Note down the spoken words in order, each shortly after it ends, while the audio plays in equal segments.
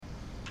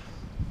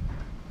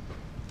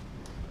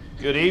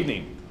Good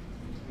evening.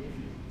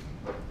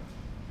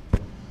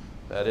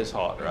 That is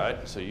hot, right?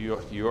 So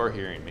you are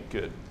hearing me.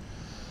 Good.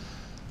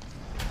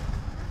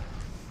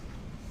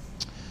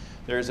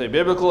 There's a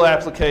biblical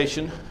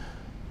application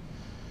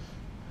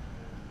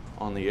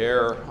on the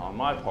error on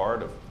my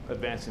part of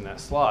advancing that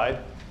slide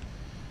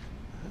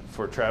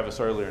for Travis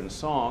earlier in the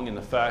song, in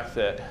the fact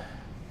that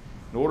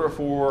in order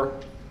for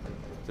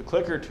the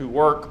clicker to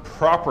work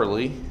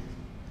properly,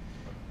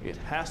 it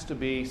has to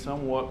be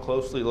somewhat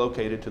closely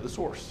located to the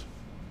source.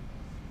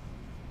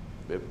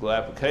 Biblical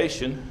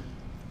application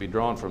to be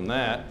drawn from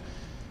that.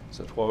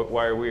 So that's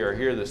why we are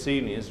here this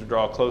evening, is to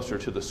draw closer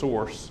to the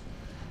source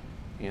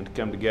and to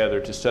come together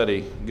to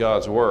study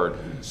God's Word.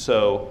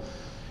 So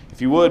if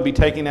you would be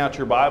taking out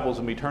your Bibles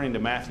and be turning to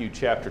Matthew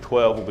chapter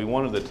 12, will be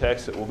one of the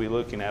texts that we'll be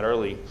looking at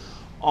early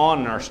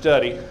on in our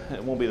study.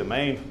 It won't be the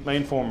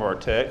main form of our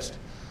text.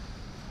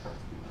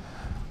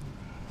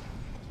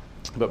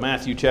 But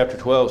Matthew chapter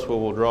 12 is where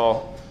we'll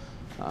draw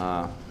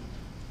a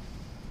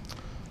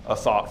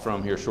thought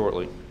from here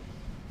shortly.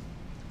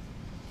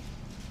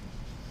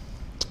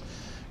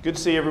 Good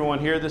to see everyone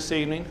here this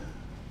evening.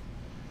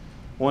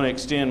 I want to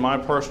extend my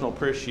personal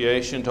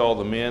appreciation to all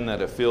the men that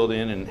have filled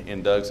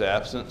in Doug's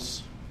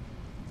absence.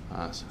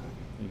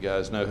 You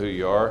guys know who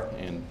you are,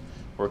 and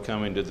we're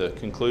coming to the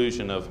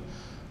conclusion of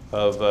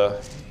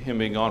him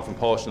being gone from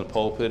polishing the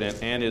pulpit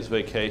and his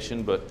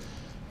vacation. But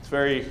it's a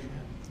very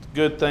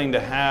good thing to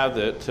have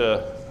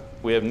that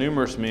we have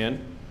numerous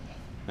men.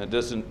 It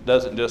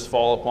doesn't just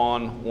fall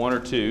upon one or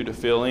two to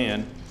fill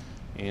in,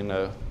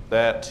 and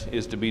that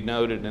is to be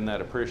noted, and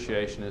that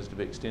appreciation is to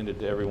be extended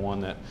to everyone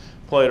that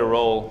played a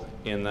role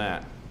in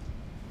that.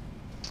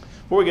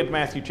 Before we get to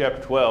Matthew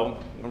chapter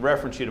 12, I'll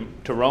reference you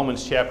to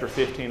Romans chapter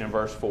 15 and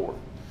verse 4.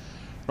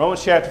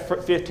 Romans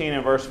chapter 15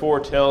 and verse 4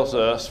 tells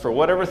us, "For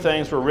whatever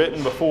things were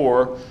written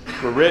before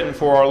were written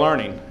for our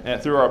learning, and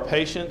through our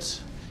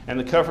patience and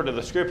the comfort of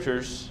the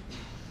Scriptures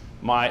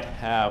might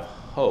have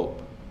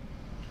hope."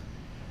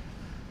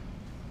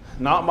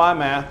 Not my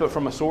math, but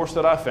from a source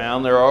that I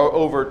found, there are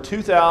over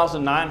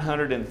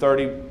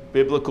 2,930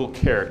 biblical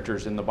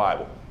characters in the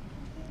Bible.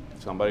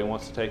 If somebody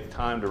wants to take the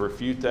time to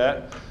refute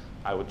that,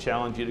 I would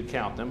challenge you to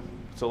count them.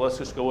 So let's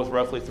just go with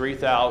roughly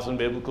 3,000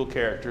 biblical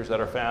characters that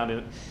are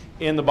found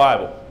in the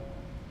Bible.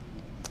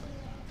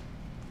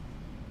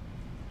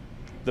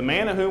 The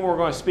man of whom we're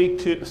going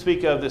to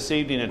speak of this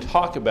evening and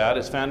talk about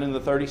is found in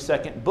the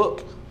 32nd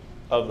book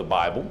of the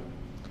Bible,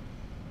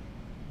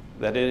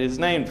 that it is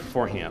named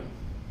for him.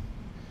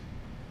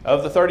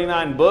 Of the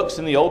 39 books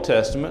in the Old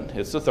Testament,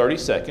 it's the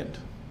 32nd.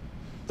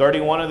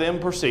 31 of them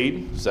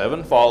precede,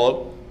 7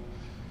 follow.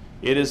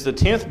 It is the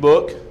 10th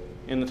book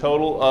in the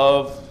total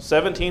of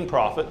 17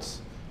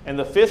 prophets, and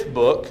the 5th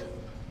book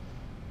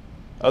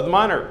of the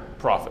minor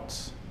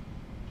prophets.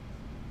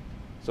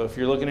 So if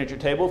you're looking at your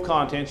table of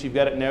contents, you've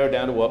got it narrowed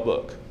down to what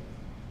book?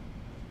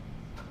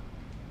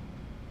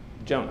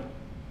 Jonah.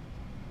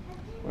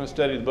 We're going to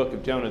study the book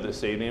of Jonah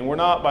this evening. And we're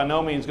not by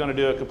no means going to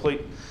do a complete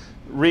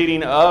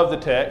reading of the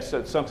text.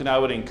 That's something I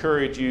would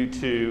encourage you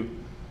to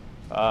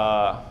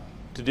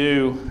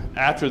do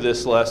after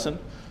this lesson.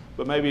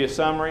 But maybe a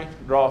summary,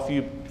 draw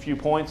a few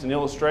points and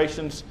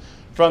illustrations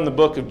from the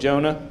book of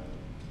Jonah,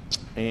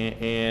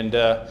 and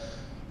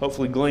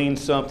hopefully glean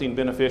something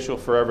beneficial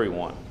for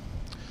everyone.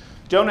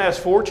 Jonah has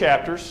 4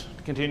 chapters.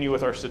 To continue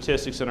with our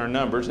statistics and our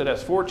numbers, it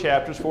has 4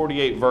 chapters,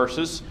 48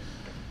 verses.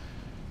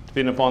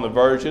 Depending upon the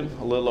version,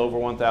 a little over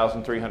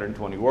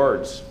 1,320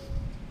 words.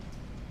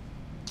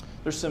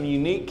 There's some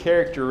unique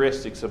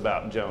characteristics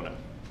about Jonah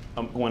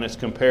when it's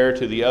compared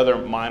to the other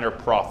minor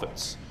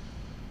prophets.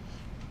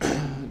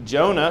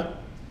 Jonah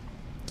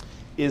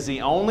is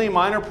the only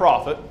minor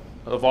prophet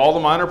of all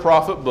the minor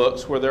prophet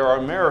books where there are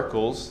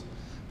miracles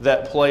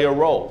that play a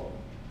role,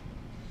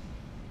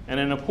 and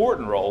an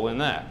important role in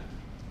that.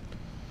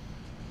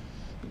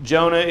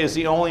 Jonah is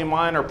the only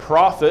minor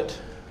prophet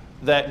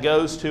that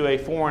goes to a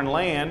foreign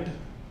land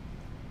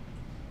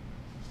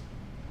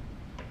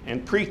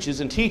and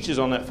preaches and teaches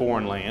on that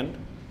foreign land.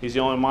 He's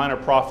the only minor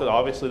prophet,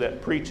 obviously,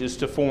 that preaches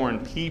to foreign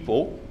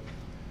people.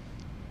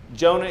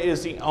 Jonah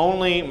is the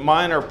only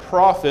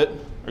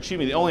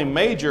the only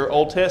major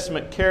Old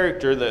Testament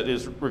character that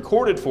is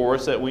recorded for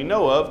us that we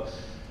know of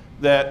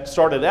that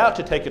started out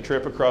to take a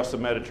trip across the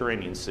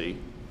Mediterranean Sea.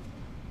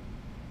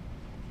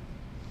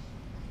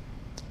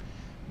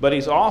 But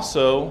he's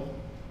also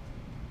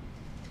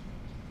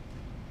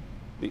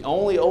the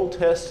only Old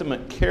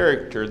Testament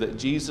character that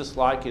Jesus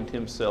likened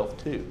himself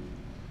to.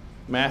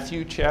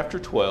 Matthew chapter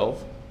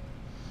 12,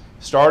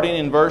 starting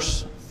in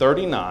verse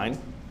 39.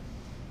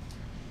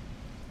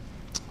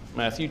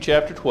 Matthew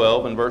chapter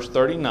 12 and verse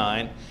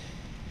 39.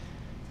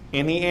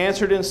 "And he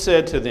answered and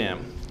said to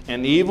them,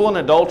 An evil and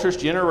adulterous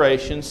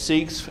generation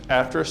seeks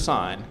after a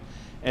sign,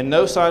 and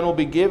no sign will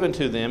be given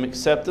to them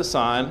except the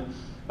sign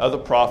of the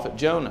prophet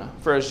Jonah.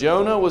 For as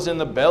Jonah was in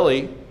the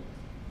belly,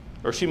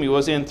 was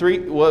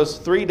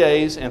 3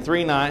 days and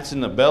 3 nights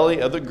in the belly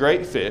of the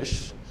great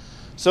fish,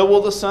 so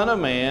will the Son of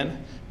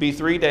Man be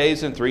 3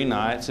 days and 3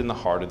 nights in the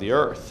heart of the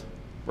earth."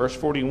 Verse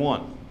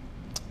 41.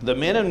 "The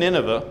men of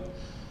Nineveh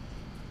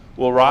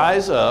will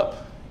rise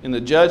up in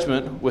the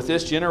judgment with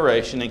this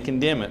generation and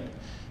condemn it,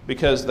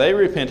 because they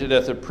repented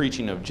at the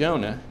preaching of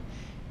Jonah,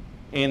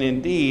 and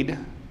indeed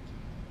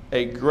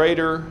a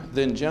greater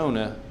than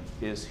Jonah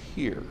is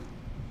here.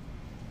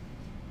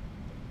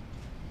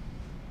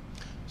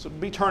 So we'll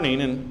be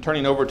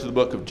turning over to the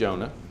book of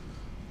Jonah.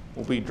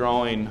 We'll be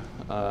drawing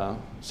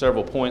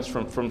several points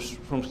from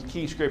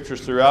key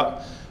scriptures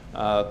throughout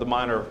the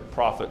minor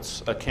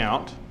prophets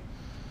account.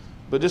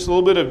 But just a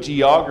little bit of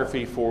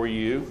geography for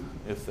you,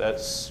 if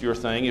that's your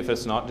thing. If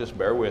it's not, just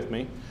bear with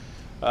me.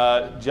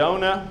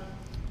 Jonah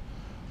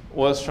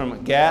was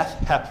from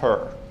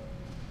Gath-hepher,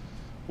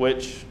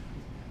 which,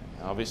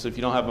 obviously, if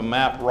you don't have a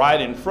map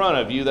right in front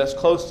of you, that's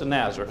close to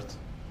Nazareth,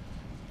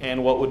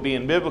 and what would be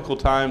in biblical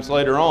times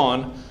later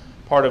on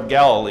part of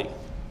Galilee,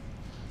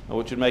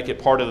 which would make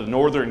it part of the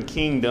northern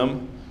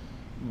kingdom.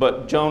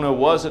 But Jonah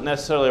wasn't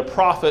necessarily a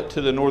prophet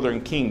to the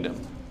northern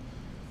kingdom.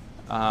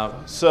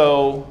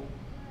 So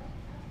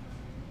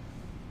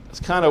it's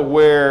kind of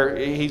where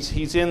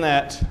he's in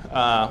that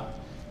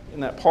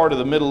part of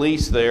the Middle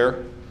East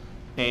there.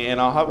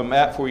 And I'll have a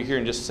map for you here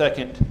in just a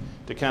second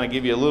to kind of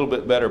give you a little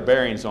bit better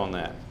bearings on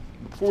that.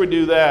 Before we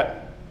do that,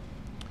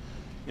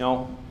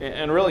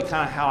 and really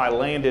kind of how I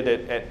landed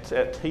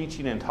at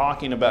teaching and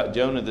talking about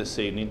Jonah this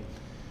evening,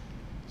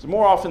 is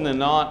more often than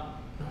not,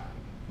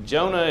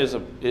 Jonah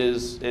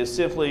is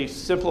simply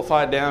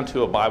simplified down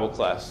to a Bible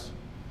class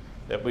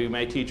that we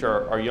may teach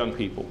our young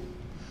people,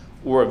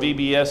 or a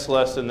VBS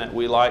lesson that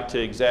we like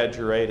to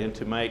exaggerate and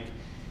to make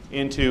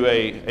into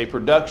a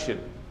production,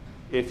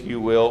 if you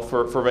will,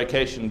 for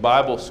Vacation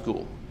Bible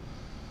School.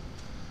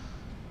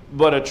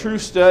 But a true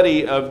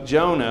study of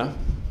Jonah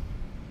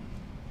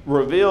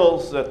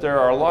reveals that there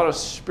are a lot of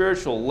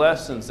spiritual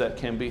lessons that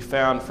can be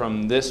found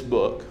from this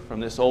book, from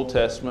this Old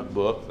Testament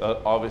book.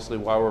 Obviously,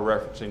 while we're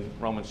referencing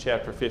Romans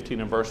chapter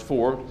 15 and verse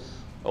 4,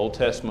 the Old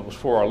Testament was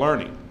for our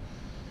learning.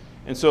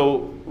 And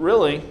so,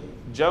 really,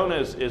 Jonah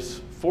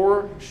is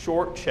 4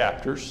 short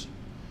chapters.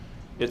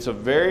 It's a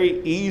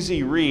very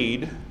easy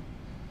read,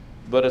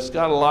 but it's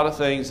got a lot of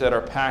things that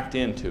are packed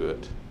into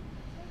it.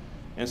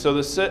 And so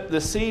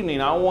this evening,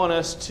 I want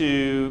us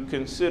to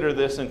consider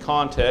this in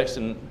context,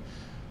 and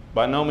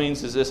by no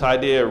means is this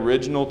idea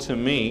original to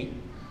me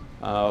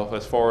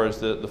as far as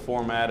the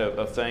format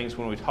of things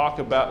when we talk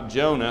about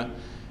Jonah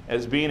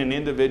as being an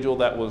individual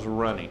that was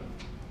running.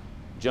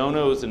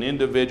 Jonah was an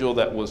individual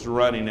that was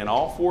running, and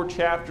all 4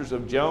 chapters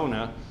of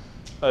Jonah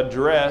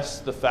address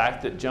the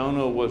fact that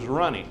Jonah was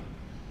running.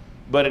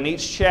 But in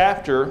each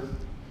chapter,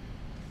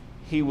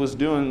 he was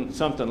doing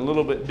something a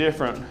little bit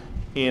different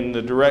in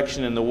the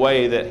direction and the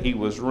way that he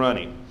was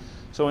running.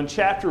 So in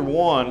chapter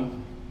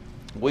 1,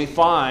 we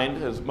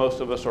find, as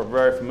most of us are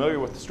very familiar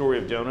with the story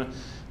of Jonah,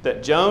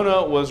 that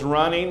Jonah was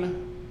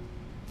running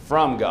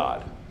from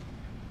God.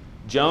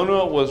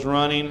 Jonah was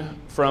running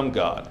from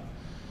God.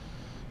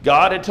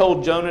 God had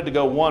told Jonah to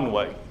go one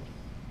way.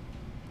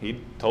 He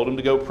told him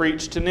to go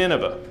preach to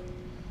Nineveh.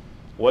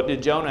 What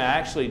did Jonah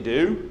actually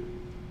do?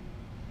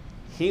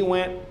 He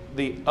went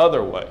the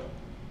other way.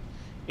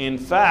 In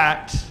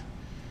fact,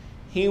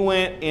 he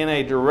went in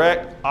a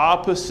direct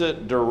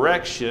opposite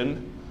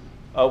direction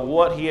of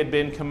what he had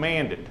been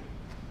commanded.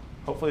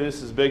 Hopefully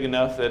this is big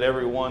enough that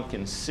everyone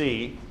can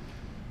see,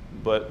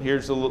 but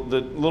here's the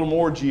little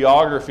more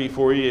geography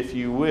for you, if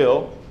you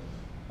will.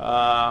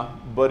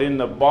 But in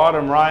the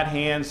bottom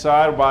right-hand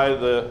side by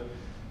the,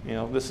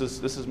 this is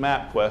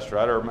MapQuest,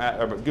 right,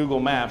 or Google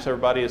Maps.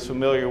 Everybody is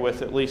familiar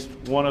with at least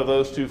one of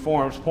those 2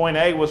 forms. Point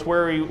A was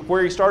where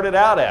he started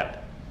out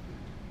at,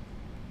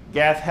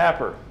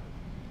 Gath-hepher.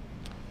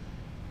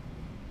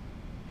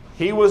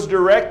 He was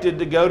directed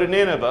to go to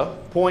Nineveh,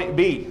 point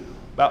B,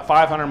 about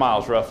 500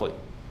 miles roughly.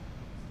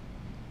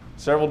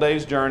 Several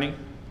days' journey,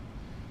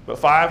 but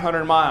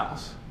 500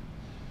 miles.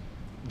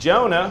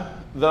 Jonah,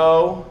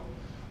 though,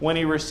 when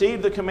he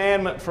received the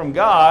commandment from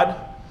God,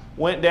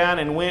 went down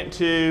and went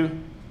to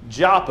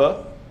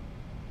Joppa,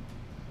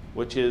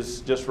 which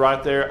is just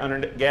right there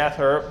under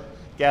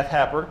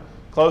Gath-hepher,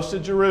 close to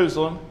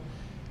Jerusalem,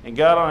 and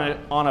got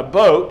on a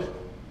boat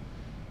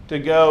to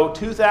go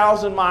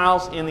 2,000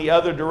 miles in the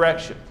other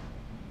direction,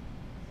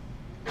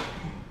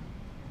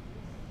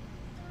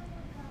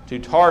 to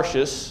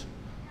Tarshish,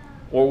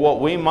 or what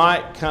we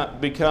might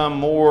become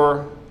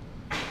more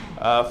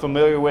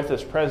familiar with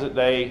as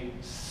present-day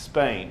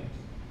Spain.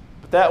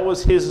 But that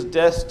was his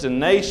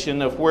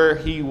destination of where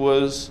he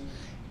was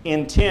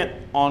intent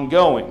on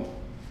going.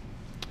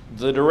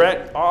 The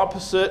direct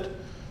opposite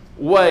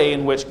way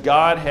in which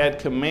God had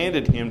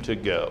commanded him to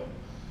go.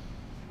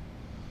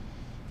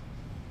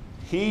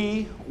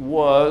 He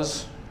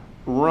was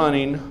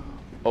running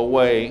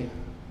away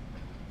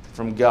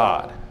from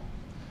God.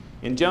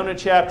 In Jonah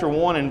chapter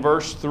 1 and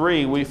verse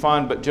 3, we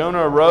find, "But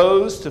Jonah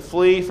arose to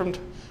flee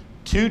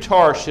to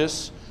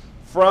Tarshish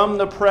from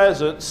the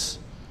presence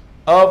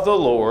of the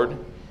Lord.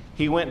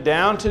 He went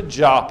down to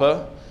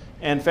Joppa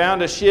and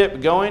found a ship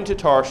going to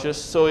Tarshish.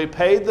 So he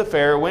paid the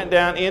fare, went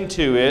down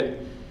into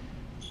it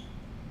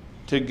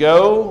to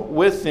go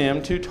with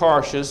them to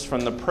Tarshish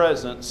from the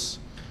presence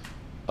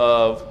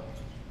of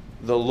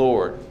the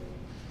Lord.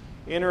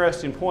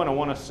 Interesting point I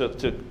want us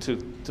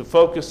to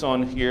focus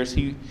on here is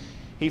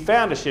he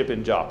found a ship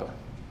in Joppa.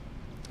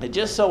 It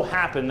just so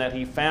happened that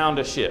he found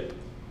a ship.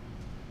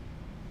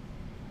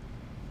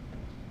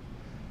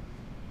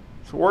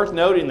 It's worth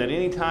noting that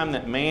anytime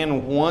that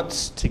man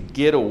wants to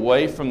get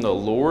away from the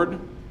Lord,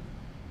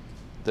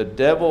 the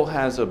devil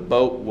has a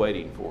boat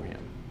waiting for him.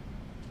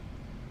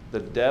 The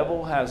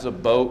devil has a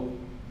boat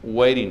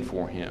waiting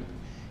for him.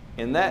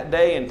 In that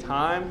day and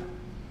time,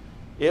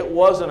 it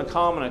wasn't a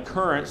common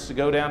occurrence to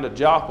go down to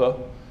Joppa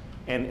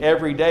and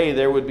every day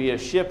there would be a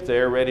ship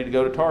there ready to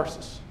go to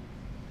Tarsus.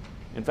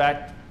 In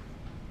fact,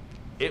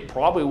 it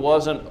probably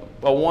wasn't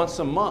a once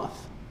a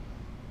month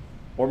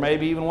or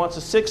maybe even once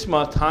a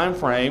 6-month time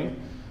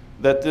frame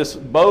that this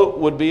boat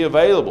would be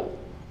available.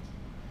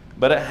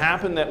 But it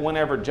happened that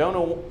whenever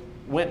Jonah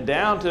went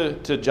down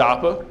to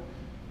Joppa,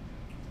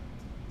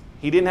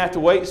 he didn't have to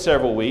wait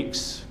several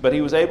weeks, but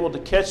he was able to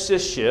catch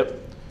this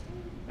ship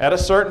at a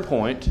certain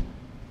point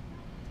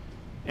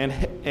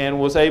and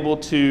was able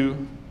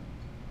to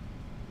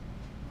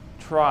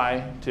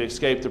try to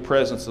escape the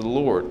presence of the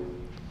Lord.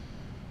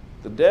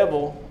 The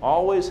devil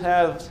always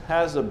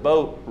has a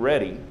boat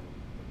ready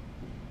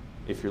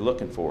if you're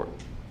looking for it.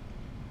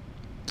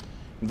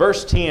 In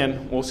verse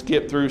 10, we'll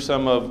skip through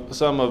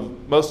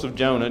most of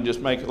Jonah, just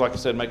make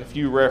a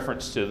few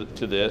reference to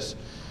this.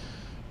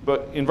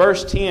 But in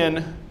verse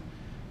 10,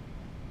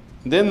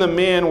 then the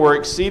men were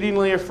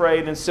exceedingly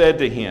afraid and said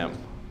to him,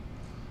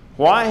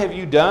 "Why have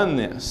you done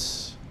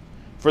this?"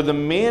 For the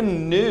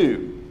men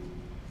knew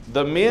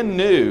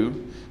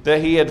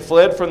that he had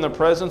fled from the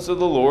presence of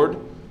the Lord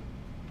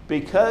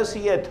because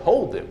he had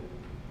told them.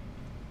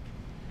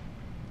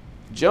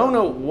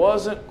 Jonah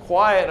wasn't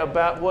quiet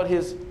about what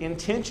his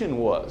intention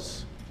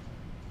was.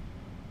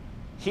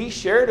 He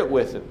shared it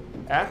with them.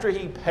 After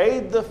he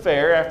paid the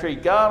fare, after he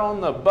got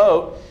on the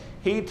boat,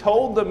 he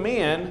told the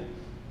men,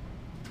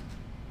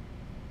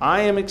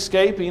 "I am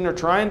escaping or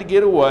trying to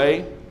get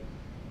away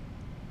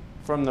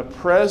from the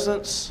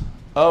presence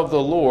of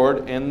the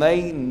Lord," and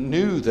they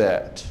knew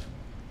that.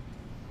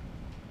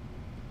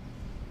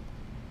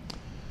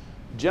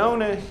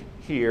 Jonah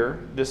here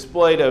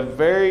displayed a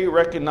very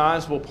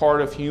recognizable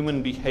part of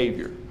human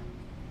behavior.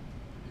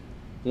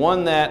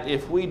 One that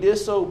if we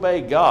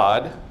disobey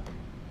God,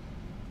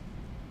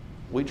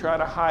 we try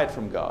to hide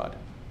from God.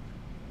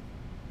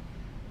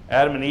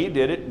 Adam and Eve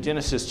did it in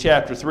Genesis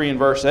chapter 3 and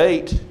verse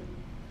 8,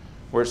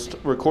 where it's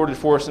recorded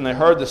for us, "And they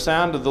heard the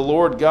sound of the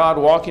Lord God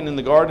walking in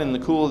the garden in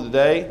the cool of the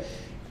day.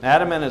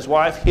 Adam and his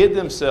wife hid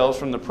themselves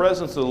from the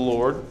presence of the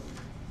Lord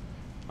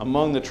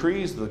among the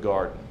trees of the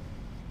garden."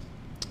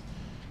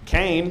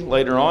 Cain,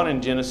 later on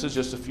in Genesis,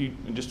 just a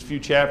few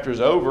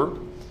chapters over,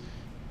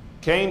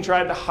 Cain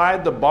tried to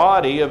hide the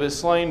body of his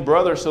slain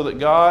brother so that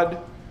God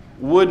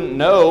wouldn't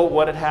know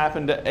what had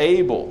happened to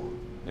Abel.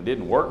 It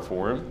didn't work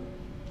for him.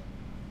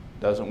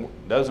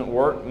 Doesn't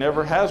work,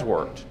 never has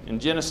worked. In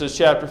Genesis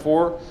chapter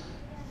 4,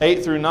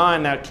 8 through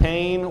 9, now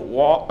Cain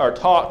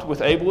talked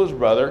with Abel his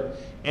brother,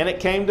 and it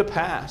came to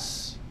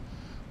pass,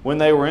 when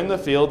they were in the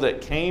field,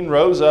 that Cain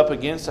rose up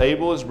against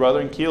Abel his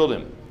brother and killed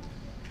him.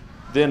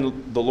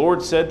 Then the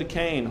Lord said to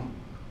Cain,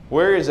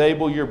 "Where is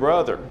Abel your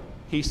brother?"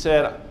 He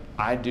said,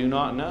 "I do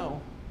not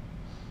know.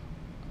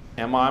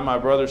 Am I my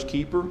brother's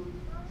keeper?"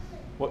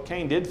 What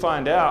Cain did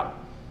find out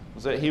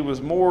was that he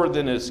was more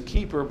than his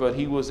keeper, but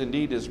he was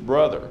indeed his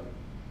brother.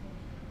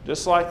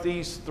 Just like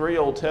these 3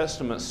 Old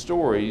Testament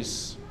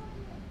stories,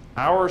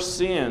 our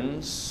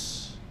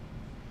sins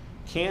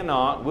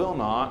will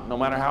not, no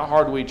matter how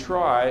hard we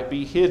try,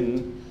 be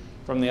hidden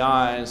from the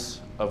eyes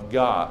of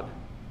God.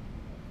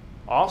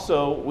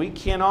 Also, we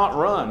cannot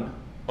run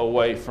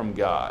away from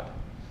God.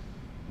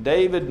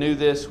 David knew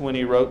this when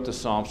he wrote the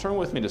Psalms. Turn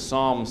with me to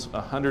Psalms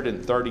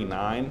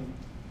 139.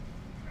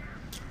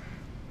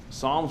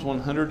 Psalms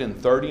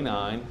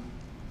 139,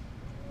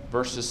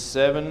 verses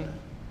 7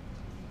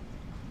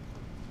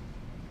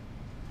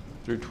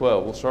 through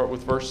 12. We'll start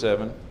with verse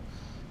 7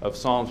 of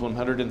Psalms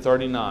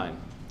 139.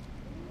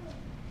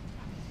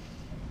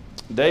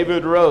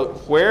 David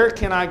wrote, "Where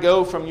can I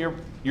go from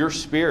your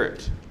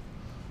spirit?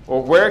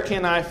 Or where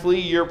can I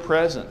flee your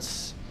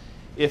presence?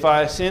 If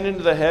I ascend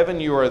into the heaven,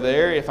 you are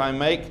there. If I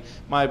make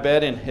my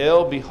bed in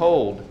hell,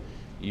 behold,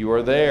 you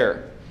are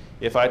there.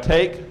 If I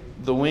take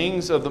the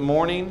wings of the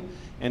morning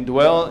and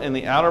dwell in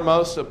the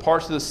outermost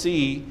parts of the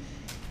sea,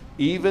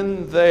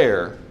 even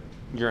there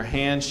your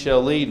hand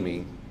shall lead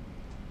me,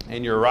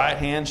 and your right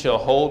hand shall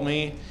hold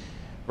me."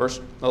 Verse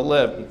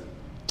 11.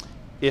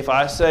 "If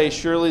I say,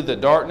 surely the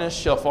darkness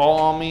shall fall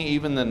on me,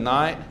 even the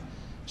night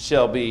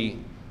shall be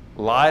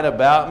light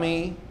about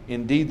me.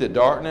 Indeed, the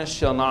darkness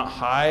shall not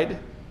hide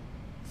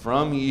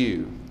from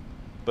you.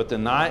 But the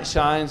night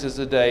shines as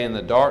the day, and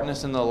the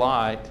darkness and the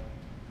light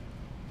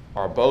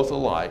are both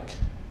alike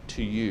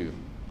to you."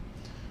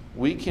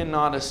 We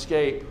cannot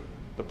escape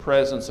the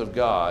presence of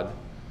God.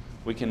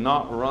 We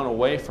cannot run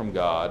away from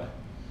God,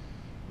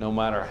 no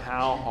matter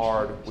how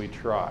hard we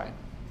try.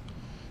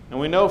 And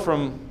we know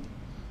from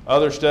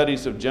other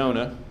studies of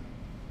Jonah,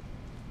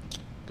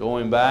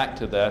 going back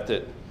to that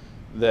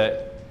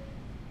that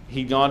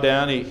he'd gone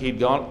down,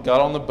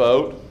 got on the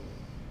boat,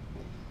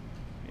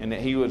 and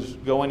that he was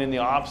going in the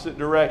opposite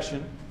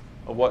direction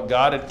of what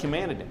God had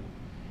commanded him.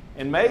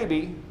 And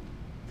maybe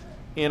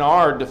in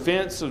our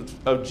defense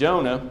of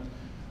Jonah,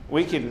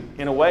 we can,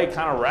 in a way,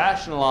 kind of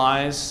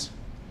rationalize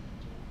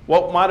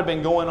what might have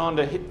been going on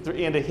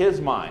into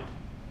his mind.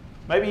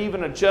 Maybe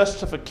even a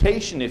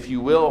justification, if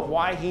you will, of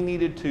why he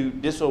needed to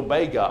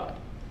disobey God.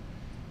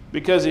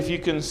 Because if you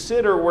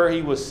consider where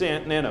he was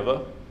sent,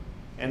 Nineveh,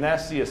 and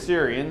that's the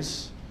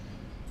Assyrians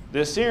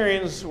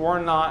were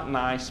not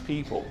nice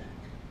people.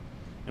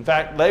 In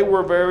fact, they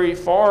were very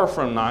far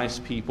from nice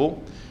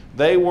people.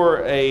 They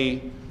were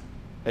a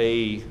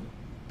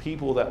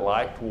people that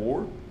liked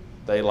war.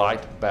 They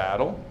liked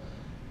battle.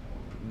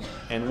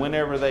 And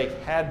whenever they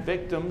had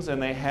victims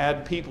and they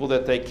had people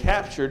that they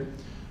captured,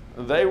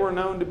 they were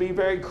known to be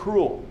very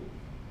cruel.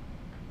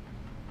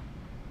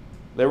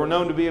 They were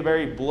known to be a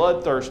very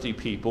bloodthirsty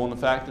people in the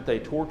fact that they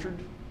tortured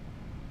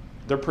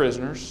their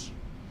prisoners.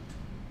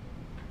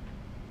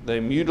 They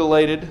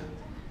mutilated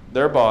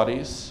their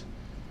bodies.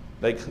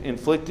 They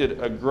inflicted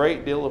a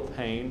great deal of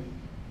pain,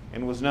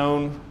 and was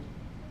known,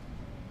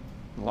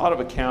 a lot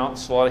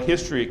of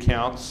history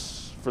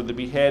accounts, for the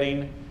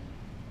beheading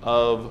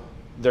of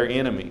their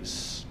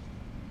enemies.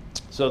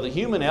 So the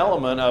human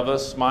element of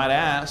us might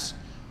ask,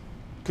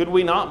 could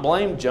we not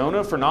blame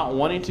Jonah for not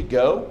wanting to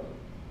go?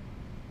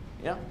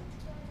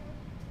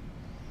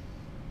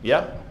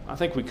 Yeah, I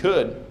think we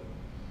could.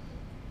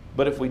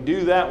 But if we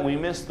do that, we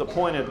miss the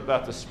point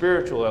about the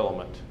spiritual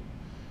element.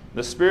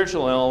 The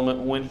spiritual element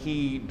when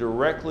he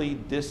directly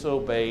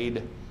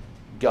disobeyed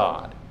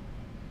God.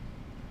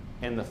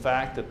 And the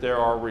fact that there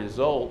are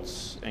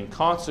results and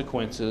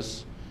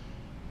consequences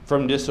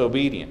from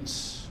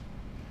disobedience.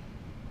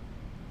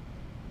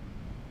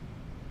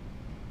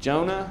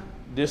 Jonah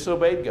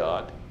disobeyed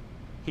God.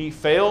 He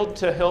failed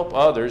to help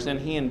others, and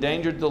he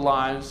endangered the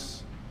lives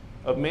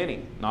of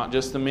many. Not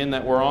just the men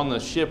that were on the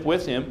ship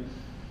with him,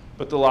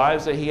 but the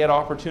lives that he had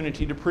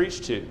opportunity to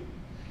preach to.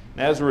 And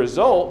as a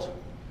result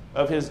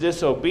of his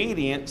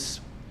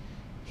disobedience,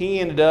 he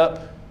ended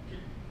up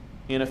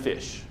in a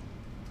fish.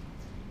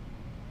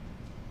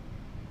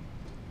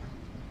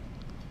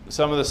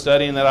 Some of the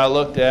studying that I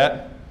looked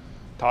at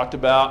talked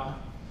about,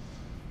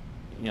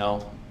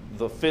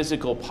 the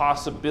physical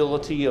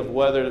possibility of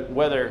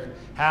whether,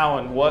 how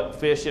and what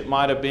fish it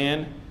might have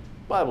been.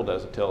 The Bible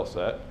doesn't tell us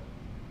that.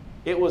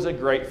 It was a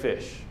great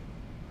fish.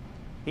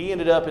 He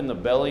ended up in the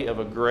belly of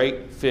a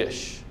great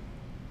fish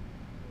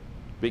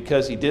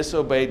because he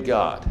disobeyed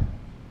God.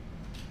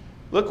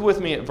 Look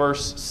with me at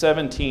verse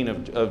 17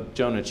 of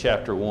Jonah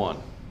chapter 1.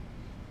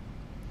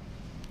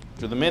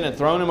 After the men had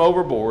thrown him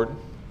overboard,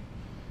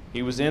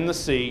 he was in the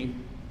sea.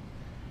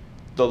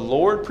 The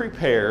Lord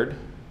prepared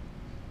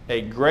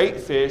a great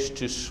fish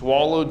to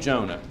swallow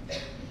Jonah.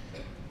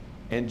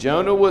 And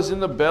Jonah was in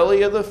the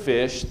belly of the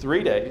fish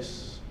 3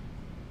 days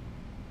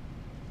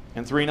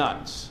and 3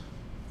 nights.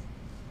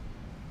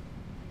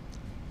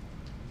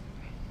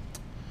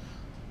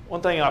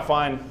 One thing I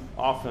find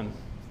often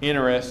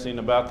interesting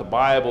about the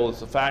Bible is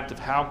the fact of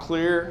how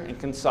clear and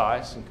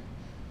concise and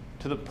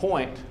to the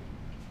point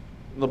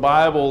the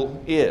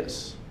Bible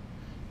is.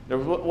 There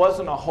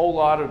wasn't a whole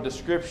lot of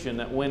description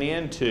that went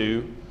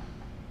into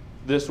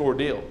this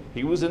ordeal.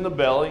 He was in the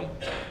belly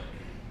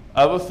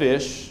of a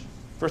fish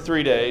for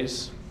 3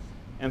 days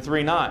and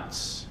 3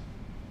 nights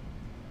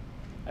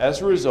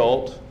as a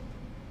result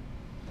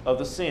of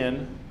the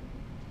sin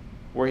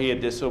where he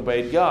had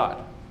disobeyed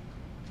God.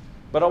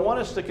 But I want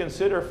us to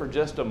consider for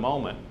just a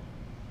moment,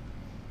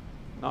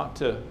 not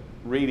to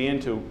read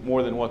into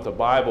more than what the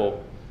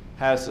Bible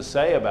has to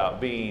say about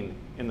being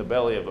in the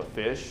belly of a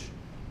fish,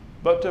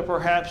 but to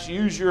perhaps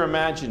use your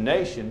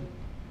imagination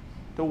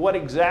to what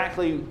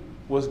exactly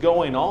was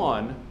going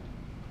on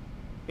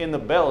in the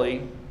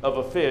belly of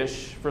a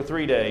fish for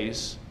 3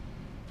 days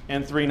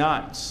and 3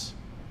 nights.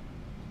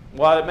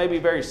 While it may be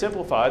very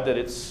simplified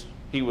that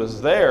he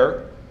was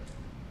there,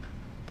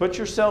 put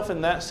yourself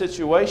in that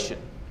situation.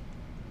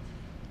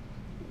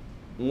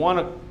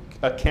 One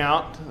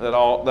account that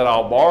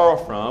I'll borrow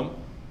from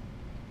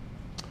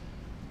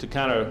to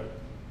kind of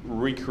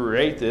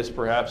recreate this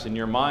perhaps in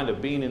your mind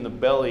of being in the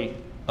belly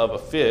of a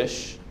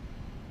fish.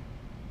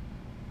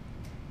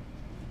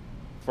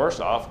 First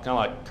off, kind of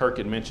like Kirk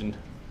had mentioned,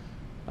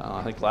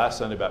 I think last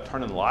Sunday about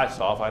turning the lights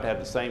off, I'd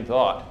had the same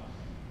thought.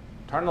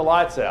 Turn the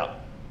lights out.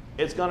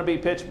 It's going to be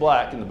pitch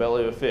black in the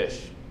belly of a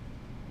fish.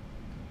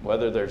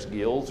 Whether there's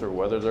gills or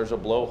whether there's a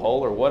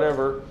blowhole or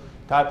whatever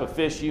type of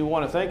fish you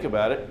want to think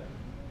about it,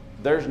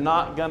 there's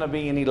not going to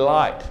be any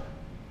light.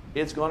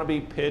 It's going to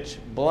be pitch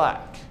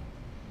black.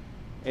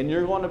 And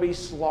you're going to be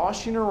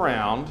sloshing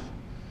around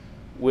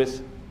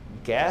with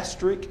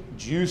gastric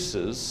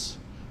juices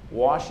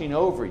washing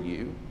over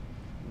you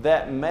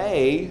that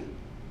may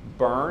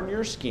burn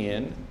your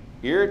skin,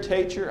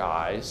 irritate your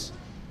eyes,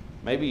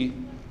 maybe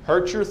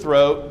hurt your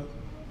throat,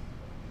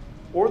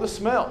 or the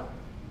smell.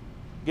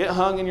 Get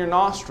hung in your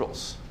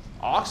nostrils.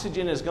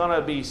 Oxygen is going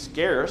to be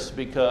scarce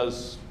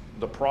because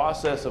the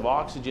process of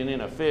oxygen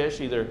in a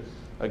fish, either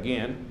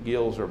again,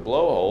 gills or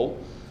blowhole,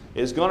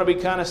 is going to be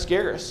kind of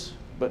scarce.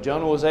 But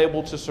Jonah was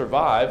able to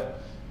survive,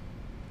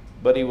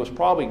 but he was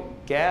probably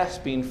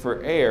gasping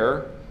for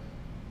air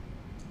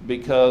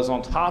because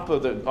on top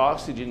of the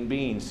oxygen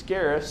being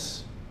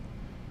scarce,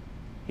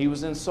 he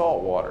was in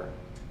salt water.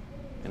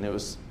 And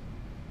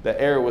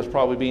the air was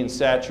probably being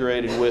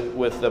saturated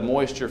with the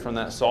moisture from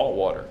that salt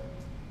water.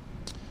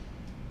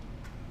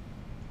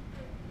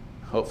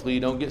 Hopefully you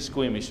don't get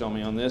squeamish on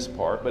me on this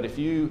part, but if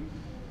you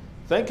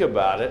think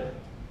about it,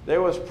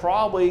 there was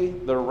probably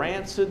the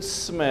rancid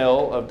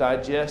smell of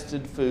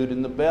digested food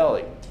in the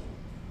belly.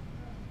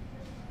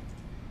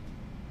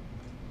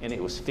 And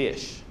it was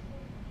fish.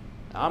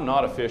 Now, I'm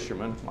not a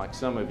fisherman like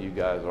some of you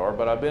guys are,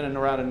 but I've been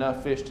around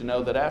enough fish to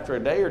know that after a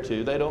day or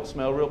two, they don't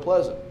smell real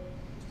pleasant.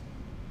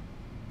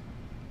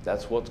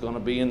 That's what's going to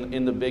be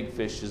in the big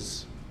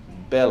fish's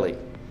belly.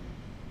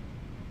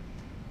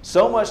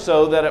 So much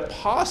so that it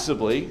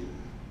possibly,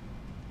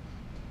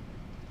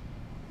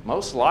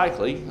 most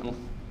likely,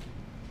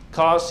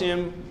 caused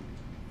him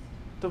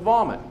to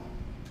vomit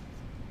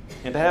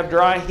and to have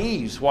dry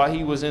heaves while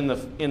he was in the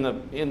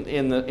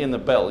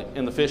belly,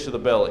 in the fish of the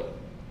belly.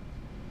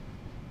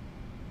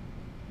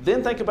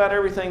 Then think about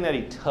everything that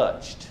he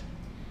touched.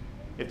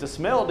 If the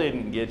smell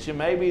didn't get you,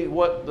 maybe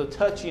the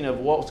touching of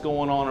what's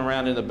going on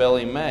around in the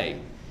belly may.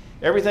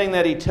 Everything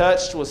that he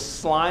touched was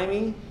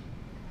slimy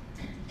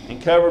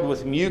and covered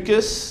with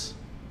mucus,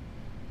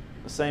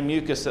 the same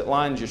mucus that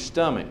lines your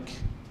stomach.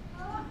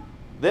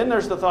 Then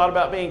there's the thought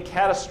about being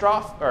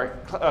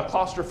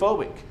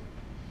claustrophobic.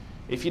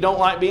 If you don't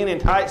like being in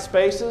tight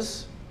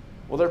spaces,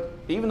 well,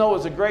 even though it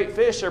was a great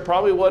fish, there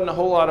probably wasn't a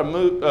whole lot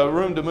of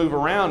room to move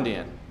around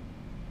in.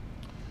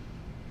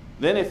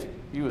 Then if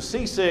he was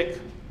seasick,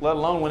 let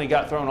alone when he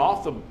got thrown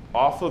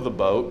off of the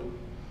boat,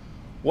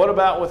 what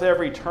about with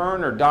every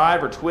turn or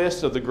dive or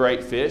twist of the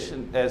great fish,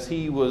 as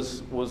he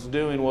was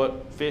doing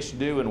what fish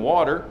do in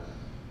water,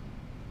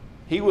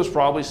 he was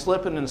probably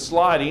slipping and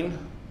sliding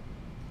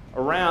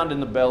around in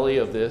the belly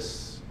of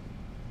this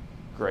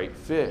great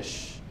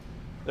fish.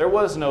 There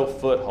was no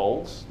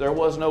footholds. There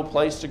was no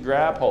place to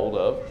grab hold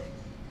of.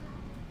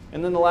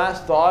 And then the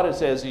last thought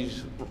is, as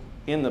he's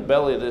in the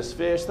belly of this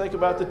fish, think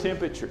about the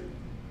temperature.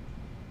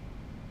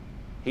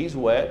 He's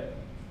wet,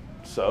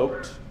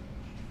 soaked.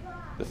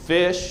 The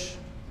fish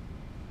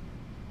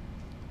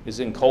is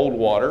in cold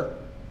water.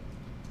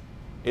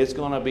 It's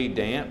going to be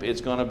damp.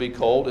 It's going to be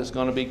cold. It's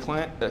going to be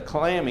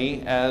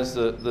clammy as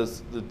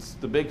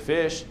the big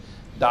fish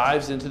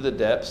dives into the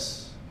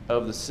depths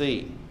of the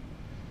sea.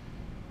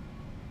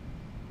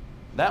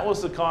 That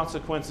was the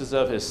consequences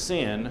of his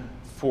sin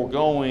for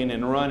going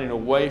and running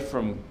away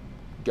from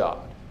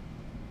God.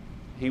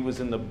 He was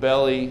in the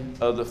belly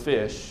of the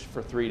fish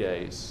for 3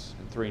 days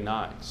and 3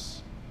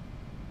 nights.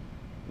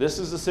 This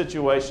is the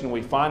situation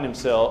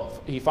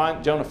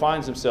Jonah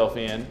finds himself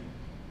in.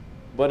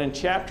 But in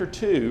chapter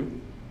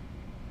 2,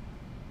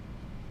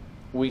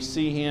 we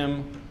see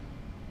him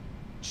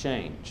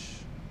change.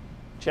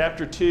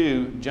 Chapter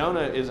 2,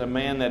 Jonah is a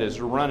man that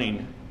is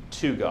running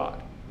to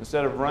God.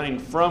 Instead of running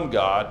from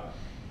God,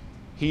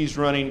 he's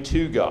running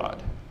to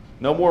God.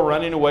 No more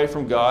running away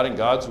from God and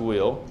God's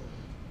will,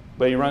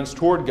 but he runs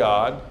toward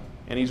God,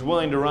 and he's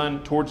willing to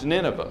run towards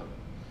Nineveh.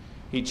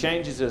 He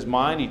changes his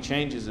mind, he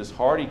changes his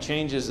heart, he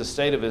changes the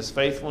state of his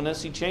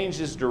faithfulness, he changes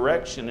his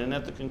direction, and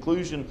at the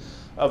conclusion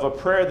of a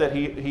prayer that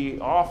he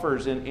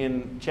offers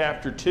in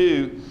chapter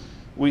 2,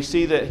 we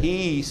see that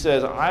he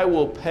says, I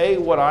will pay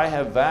what I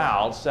have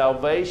vowed.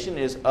 Salvation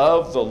is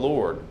of the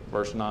Lord.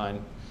 Verse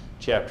 9,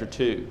 chapter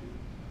 2.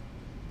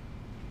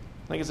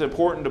 I think it's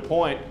important to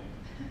point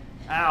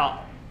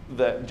out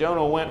that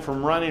Jonah went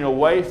from running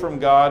away from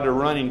God to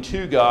running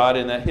to God,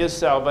 and that his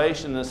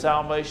salvation, the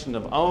salvation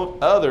of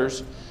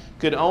others,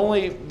 could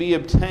only be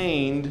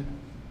obtained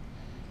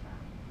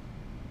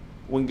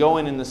when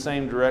going in the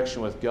same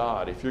direction with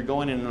God. If you're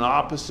going in an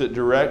opposite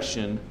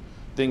direction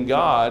than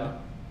God,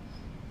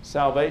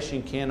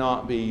 salvation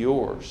cannot be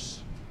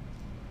yours.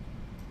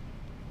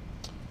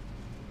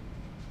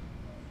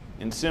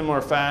 In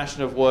similar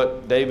fashion of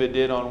what David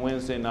did on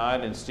Wednesday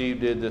night and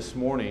Steve did this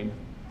morning,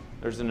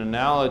 there's an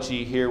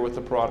analogy here with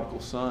the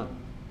prodigal son.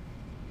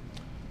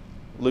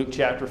 Luke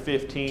chapter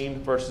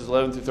 15, verses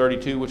 11 through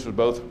 32, which was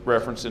both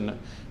referenced in the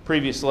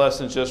previous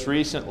lessons just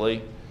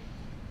recently.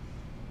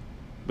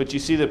 But you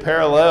see the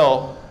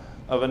parallel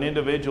of an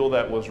individual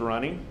that was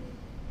running,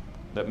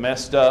 that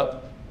messed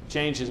up,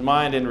 changed his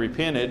mind and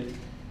repented,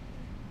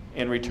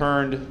 and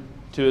returned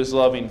to his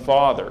loving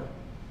Father.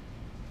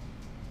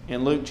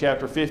 In Luke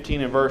chapter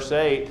 15 and verse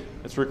 8,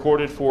 it's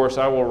recorded for us,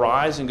 I will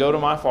rise and go to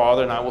my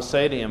father, and I will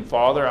say to him,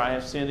 Father, I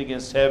have sinned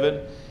against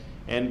heaven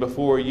and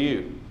before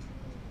you.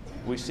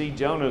 We see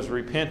Jonah's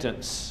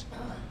repentance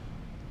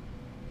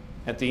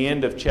at the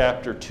end of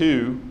chapter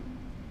 2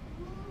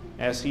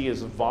 as he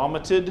is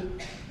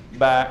vomited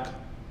back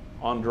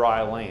on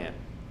dry land.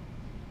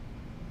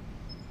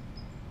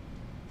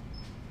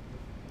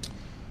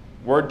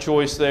 Word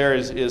choice there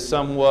is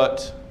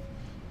somewhat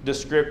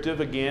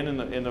descriptive, again,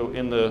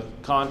 in the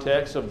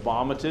context of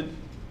vomited.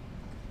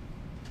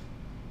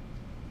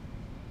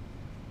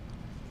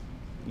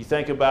 You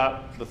think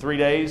about the 3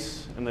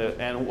 days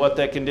and what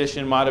that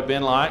condition might have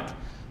been like.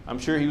 I'm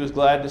sure he was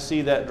glad to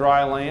see that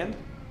dry land.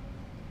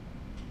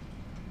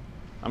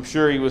 I'm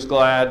sure he was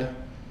glad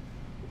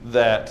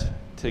that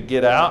to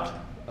get out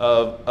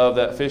of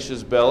that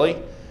fish's belly,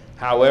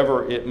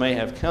 however it may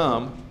have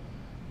come.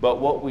 But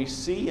what we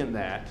see in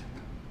that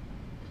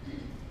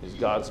is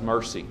God's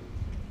mercy.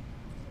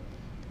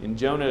 And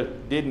Jonah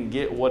didn't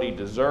get what he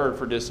deserved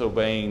for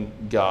disobeying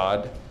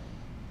God,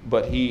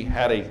 but he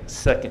had a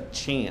second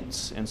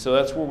chance. And so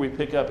that's where we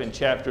pick up in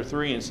chapter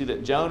 3 and see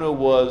that Jonah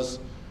was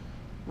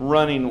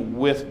running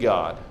with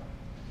God.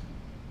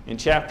 In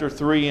chapter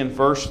 3 and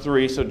verse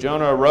 3, so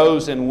Jonah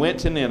arose and went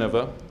to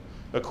Nineveh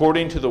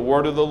according to the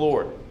word of the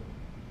Lord.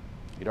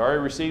 He'd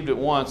already received it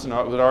once, and it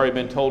had already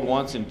been told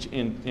once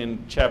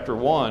in chapter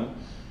 1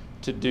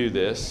 to do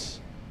this.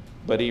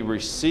 But he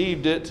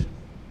received it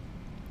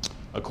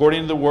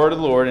according to the word of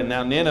the Lord. And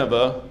now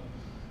Nineveh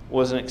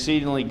was an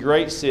exceedingly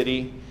great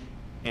city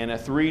and a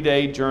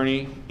 3-day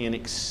journey in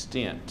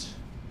extent.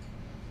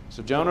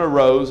 So Jonah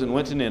arose and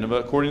went to Nineveh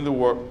according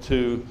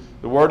to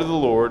the word of the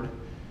Lord.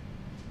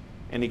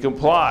 And he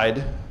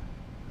complied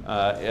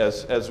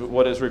as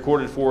what is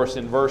recorded for us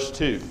in verse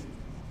 2.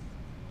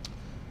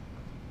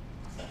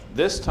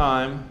 This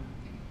time,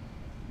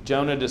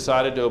 Jonah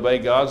decided to obey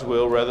God's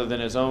will rather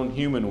than his own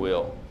human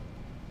will.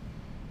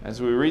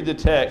 As we read the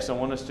text, I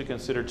want us to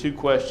consider two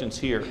questions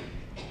here.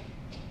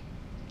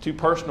 Two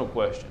personal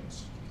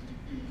questions.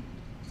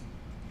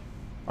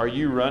 Are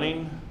you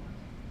running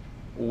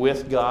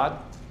with God?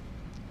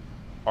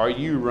 Are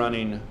you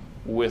running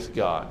with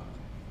God?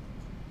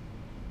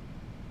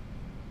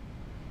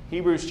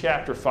 Hebrews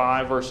chapter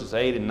 5, verses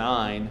 8 and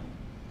 9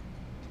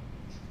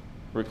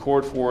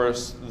 record for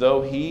us,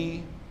 though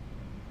he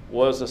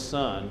was a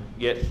son,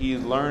 yet he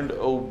learned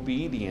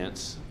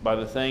obedience by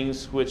the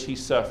things which he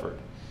suffered.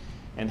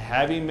 And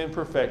having been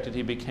perfected,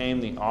 he became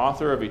the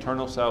author of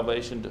eternal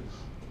salvation to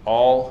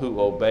all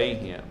who obey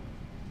him.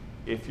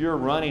 If you're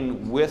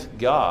running with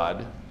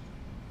God,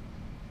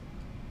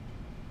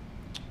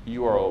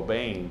 you are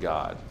obeying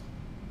God.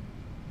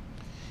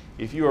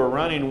 If you are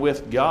running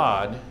with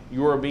God,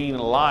 you are being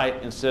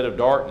light instead of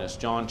darkness.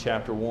 1 John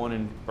chapter 1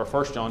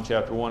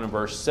 and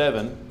verse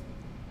 7.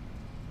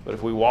 But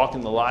if we walk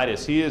in the light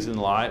as he is in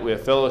the light, we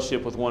have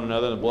fellowship with one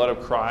another. The blood of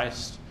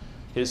Christ,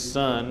 his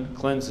Son,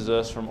 cleanses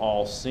us from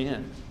all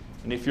sin.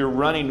 And if you're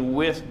running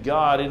with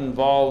God, it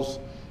involves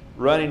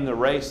running the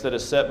race that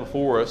is set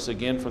before us,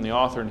 again from the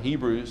author in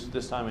Hebrews,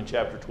 this time in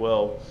chapter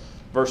 12,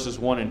 verses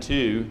 1 and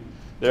 2.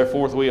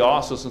 Therefore we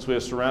also, since we are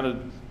surrounded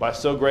by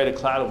so great a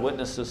cloud of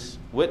witnesses,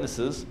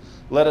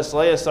 let us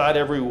lay aside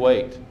every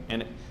weight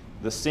and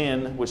the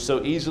sin which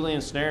so easily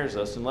ensnares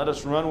us, and let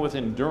us run with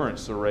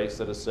endurance the race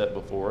that is set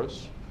before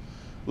us,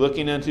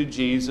 looking unto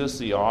Jesus,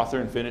 the author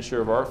and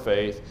finisher of our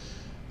faith,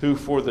 who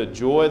for the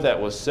joy that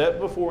was set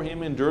before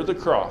him endured the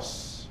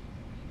cross,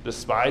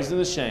 despising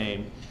the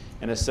shame,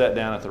 and is set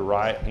down at the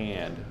right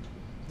hand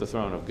of the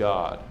throne of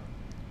God.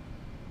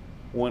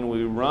 When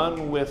we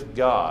run with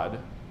God,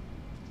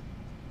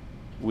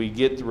 we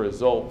get the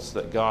results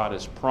that God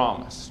has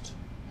promised.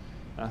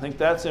 And I think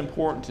that's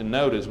important to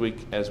note as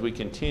we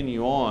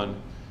continue on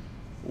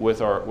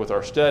with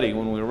our study.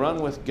 When we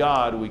run with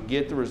God, we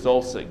get the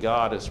results that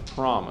God has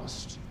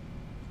promised.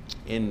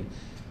 In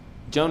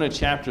Jonah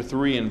chapter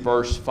 3 and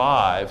verse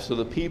 5, so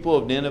the people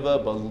of Nineveh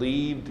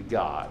believed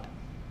God,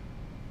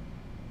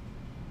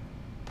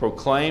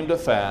 proclaimed a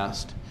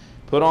fast,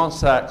 put on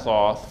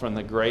sackcloth from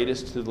the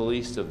greatest to the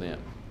least of them.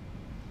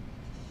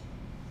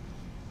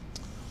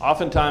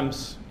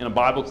 Oftentimes in a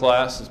Bible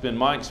class, it's been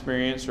my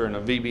experience, or in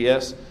a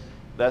VBS,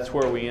 that's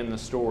where we end the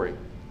story.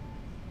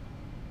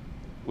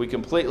 We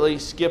completely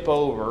skip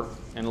over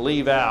and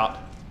leave out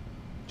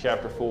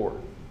chapter 4.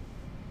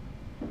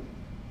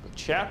 But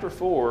chapter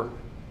 4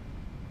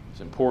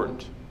 is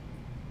important.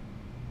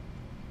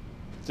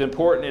 It's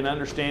important in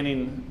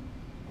understanding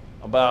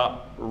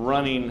about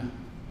running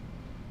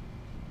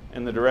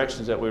in the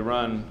directions that we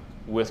run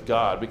with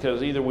God.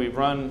 Because either we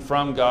run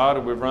from God, or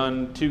we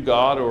run to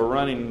God, or we're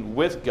running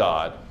with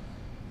God.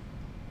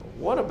 But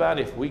what about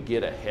if we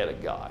get ahead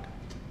of God?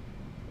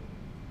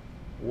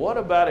 What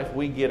about if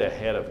we get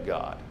ahead of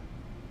God?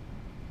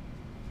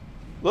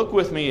 Look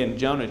with me in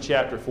Jonah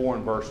chapter 4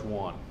 and verse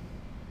 1.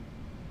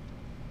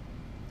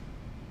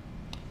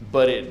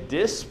 But it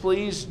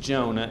displeased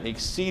Jonah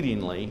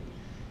exceedingly,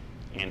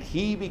 and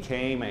he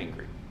became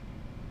angry.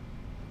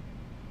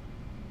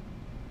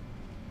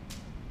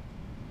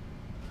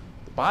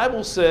 The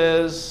Bible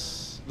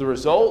says the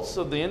results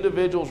of the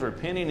individuals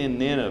repenting in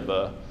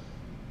Nineveh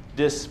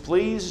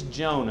displeased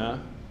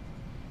Jonah,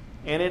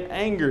 and it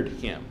angered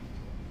him.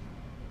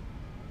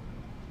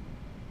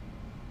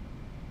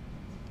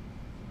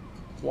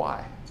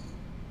 Why?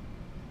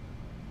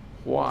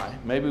 Why?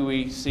 Maybe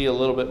we see a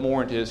little bit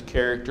more into his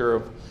character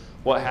of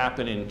what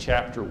happened in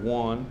chapter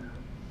 1,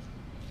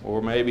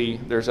 or maybe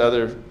there's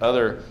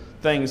other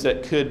things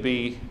that could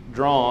be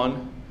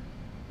drawn.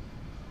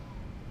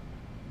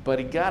 But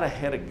he got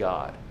ahead of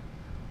God.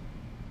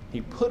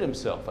 He put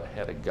himself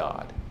ahead of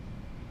God.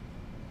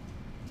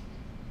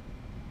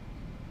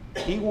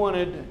 he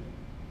wanted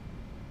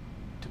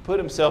to put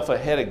himself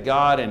ahead of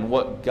God and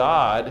what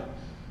God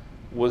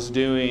was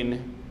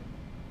doing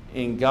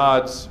in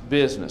God's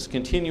business.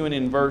 Continuing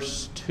in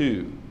verse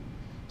 2.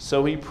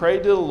 So he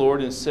prayed to the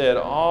Lord and said,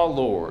 "Ah,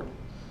 Lord,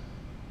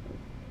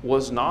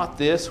 was not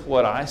this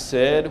what I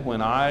said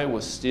when I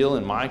was still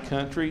in my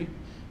country?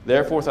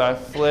 Therefore I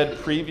fled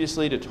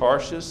previously to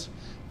Tarshish,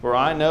 for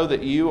I know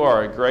that you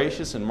are a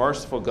gracious and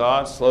merciful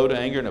God, slow to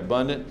anger and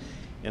abundant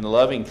in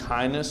loving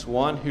kindness,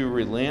 one who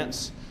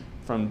relents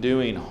from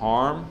doing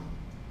harm."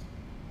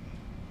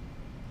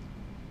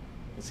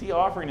 Is he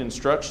offering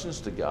instructions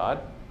to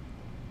God?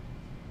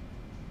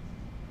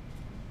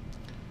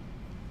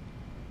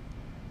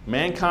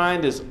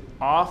 Mankind is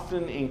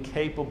often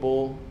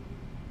incapable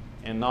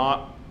and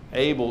not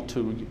able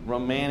to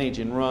manage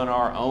and run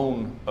our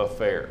own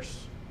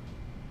affairs.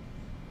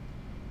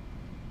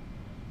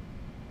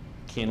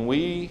 Can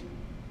we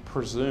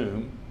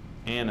presume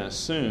and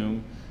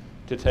assume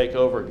to take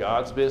over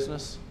God's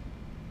business?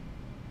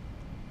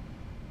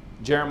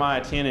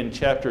 Jeremiah 10 in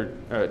chapter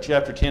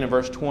 10 and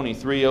verse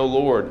 23, "O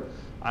Lord,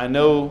 I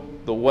know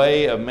the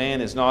way of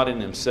man is not in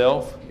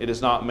himself. It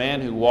is not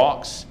man who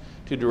walks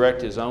to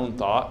direct his own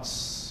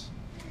thoughts."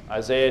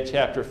 Isaiah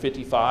chapter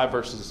 55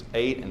 verses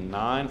 8 and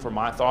 9, "For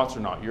my thoughts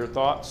are not your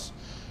thoughts,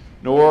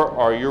 nor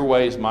are your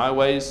ways my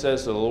ways,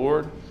 says the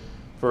Lord.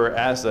 For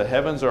as the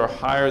heavens are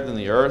higher than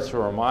the earth,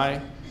 so are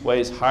my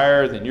ways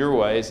higher than your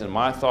ways, and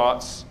my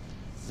thoughts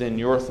than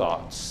your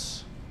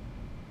thoughts."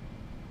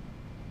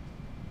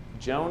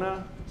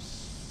 Jonah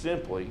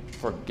simply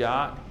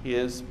forgot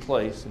his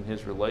place in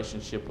his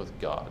relationship with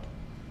God.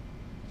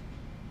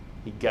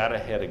 He got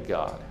ahead of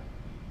God.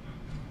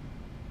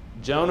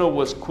 Jonah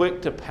was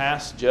quick to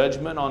pass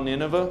judgment on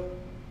Nineveh,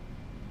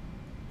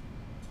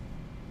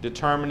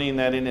 determining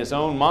that in his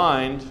own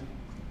mind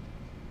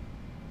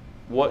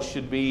what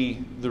should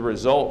be the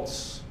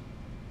results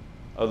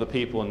of the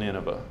people in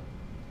Nineveh.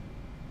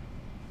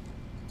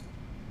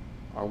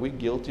 Are we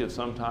guilty of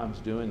sometimes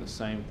doing the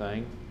same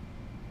thing?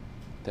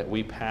 That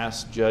we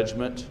pass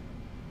judgment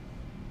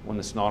when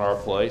it's not our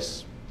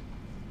place?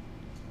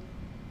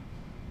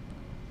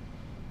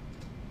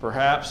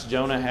 Perhaps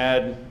Jonah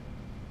had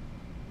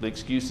the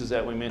excuses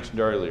that we mentioned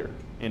earlier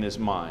in his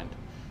mind.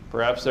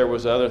 Perhaps there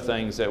was other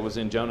things that was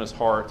in Jonah's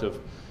heart of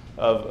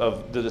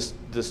the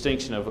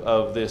distinction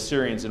of the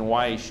Assyrians and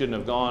why he shouldn't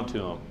have gone to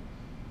them.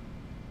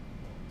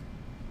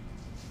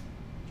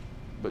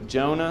 But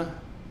Jonah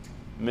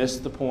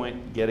missed the point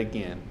yet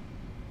again.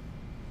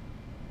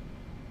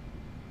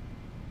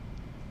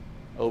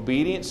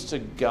 Obedience to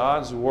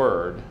God's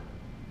word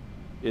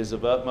is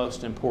of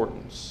utmost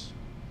importance.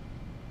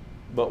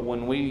 But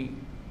when we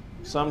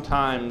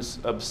sometimes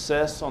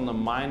obsess on the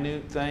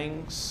minute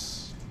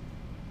things,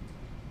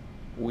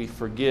 we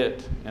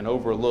forget and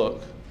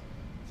overlook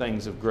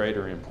things of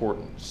greater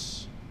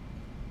importance.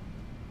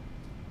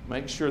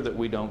 Make sure that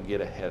we don't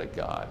get ahead of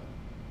God.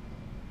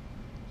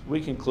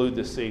 We conclude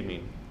this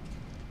evening.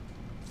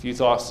 A few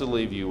thoughts to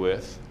leave you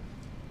with.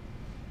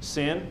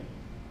 Sin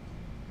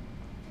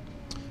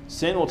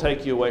will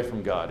take you away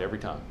from God every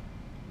time.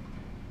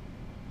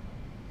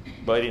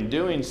 But in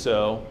doing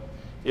so,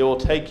 it will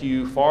take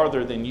you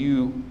farther than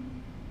you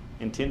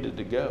intended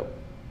to go.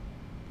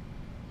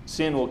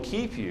 Sin will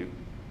keep you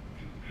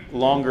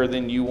longer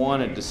than you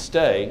wanted to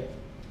stay,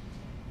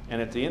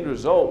 and at the end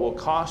result will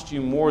cost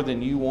you more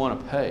than you want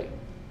to pay.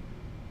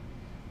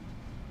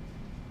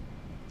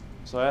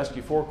 So I ask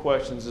you 4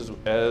 questions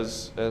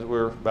as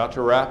we're about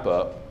to wrap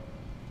up.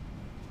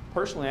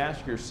 Personally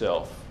ask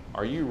yourself,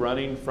 are you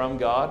running from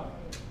God?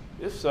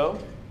 If so,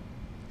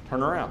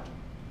 turn around.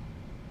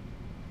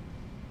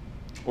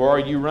 Or are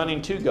you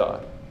running to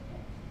God?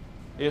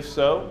 If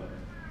so,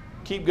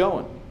 keep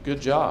going.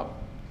 Good job.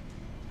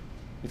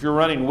 If you're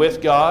running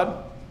with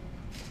God,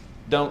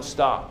 don't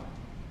stop.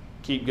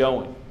 Keep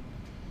going.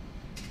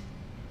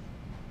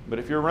 But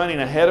if you're running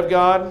ahead of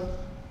God,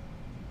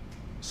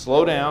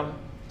 slow down,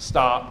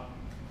 stop,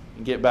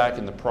 and get back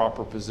in the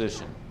proper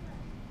position.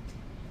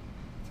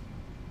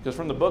 Because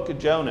from the book of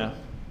Jonah,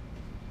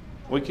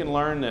 we can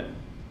learn that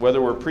whether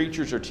we're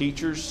preachers or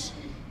teachers,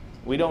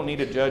 we don't need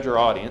to judge our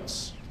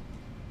audience.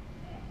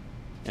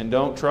 And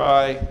don't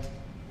try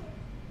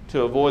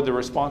to avoid the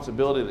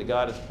responsibility that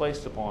God has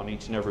placed upon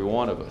each and every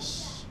one of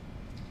us.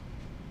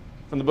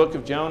 From the book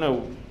of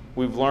Jonah,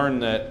 we've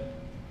learned that,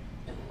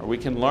 or we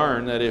can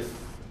learn that if,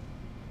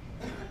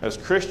 as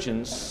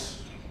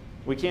Christians,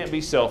 we can't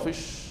be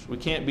selfish, we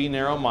can't be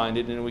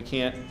narrow-minded, and we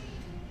can't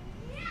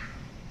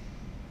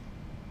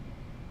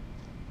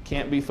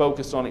be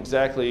focused on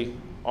exactly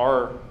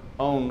our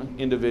own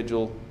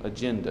individual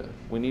agenda.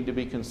 We need to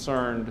be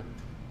concerned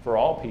for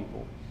all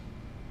people,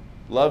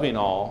 loving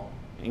all,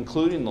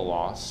 including the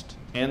lost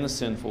and the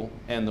sinful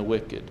and the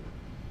wicked.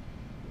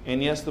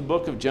 And yes, the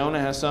book of Jonah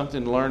has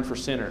something to learn for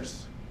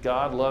sinners.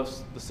 God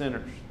loves the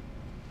sinners.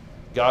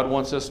 God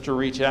wants us to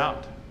reach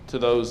out to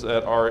those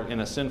that are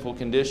in a sinful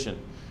condition,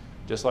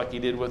 just like he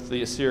did with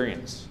the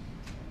Assyrians,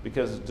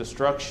 because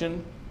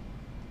destruction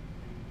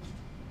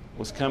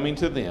was coming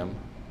to them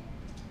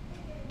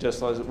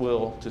just as it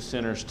will to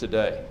sinners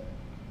today.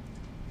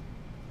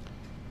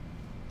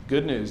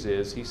 Good news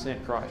is he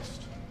sent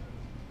Christ.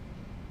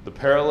 The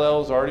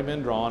parallel's already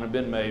been drawn and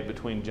been made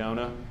between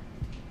Jonah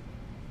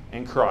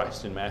and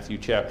Christ in Matthew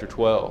chapter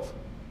 12.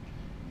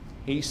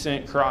 He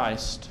sent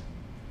Christ,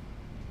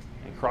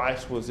 and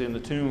Christ was in the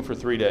tomb for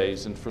 3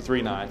 days and for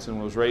 3 nights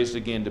and was raised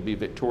again to be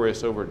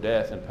victorious over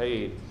death and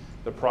paid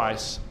the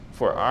price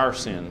for our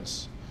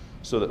sins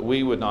so that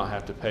we would not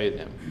have to pay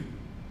them.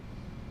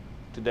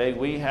 Today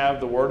we have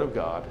the Word of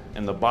God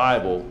and the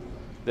Bible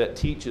that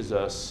teaches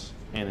us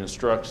and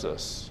instructs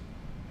us.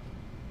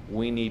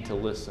 We need to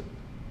listen.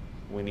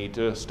 We need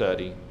to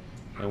study,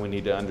 and we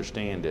need to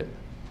understand it.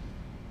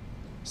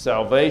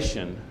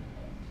 Salvation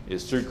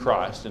is through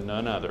Christ and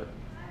none other,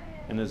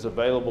 and is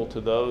available to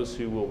those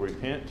who will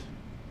repent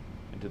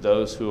and to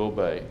those who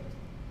obey.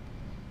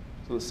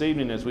 So this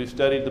evening, as we've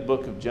studied the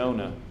book of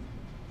Jonah,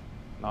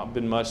 not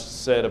been much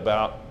said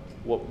about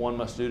what one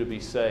must do to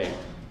be saved.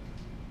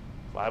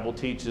 The Bible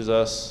teaches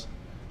us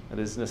that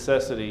it is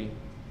necessity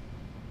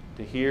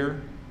to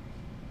hear,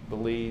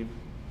 believe,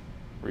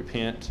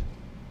 repent,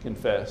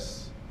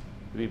 confess,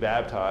 to be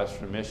baptized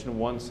for remission of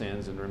one's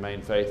sins and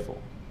remain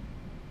faithful.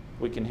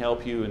 We can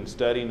help you in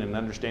studying and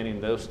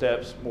understanding those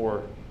steps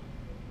more.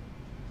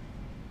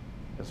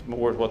 That's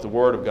more what the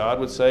Word of God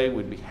would say.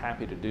 We'd be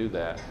happy to do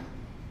that.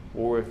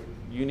 Or if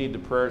you need the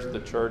prayers of the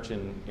church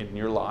in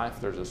your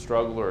life, there's a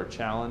struggle or a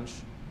challenge,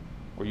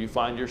 or you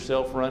find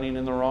yourself running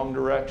in the wrong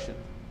direction,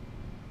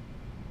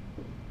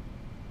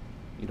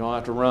 you don't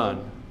have to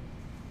run,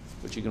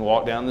 but you can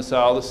walk down this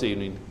aisle this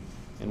evening,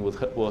 and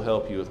we'll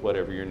help you with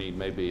whatever your need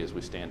may be as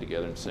we stand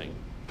together and sing.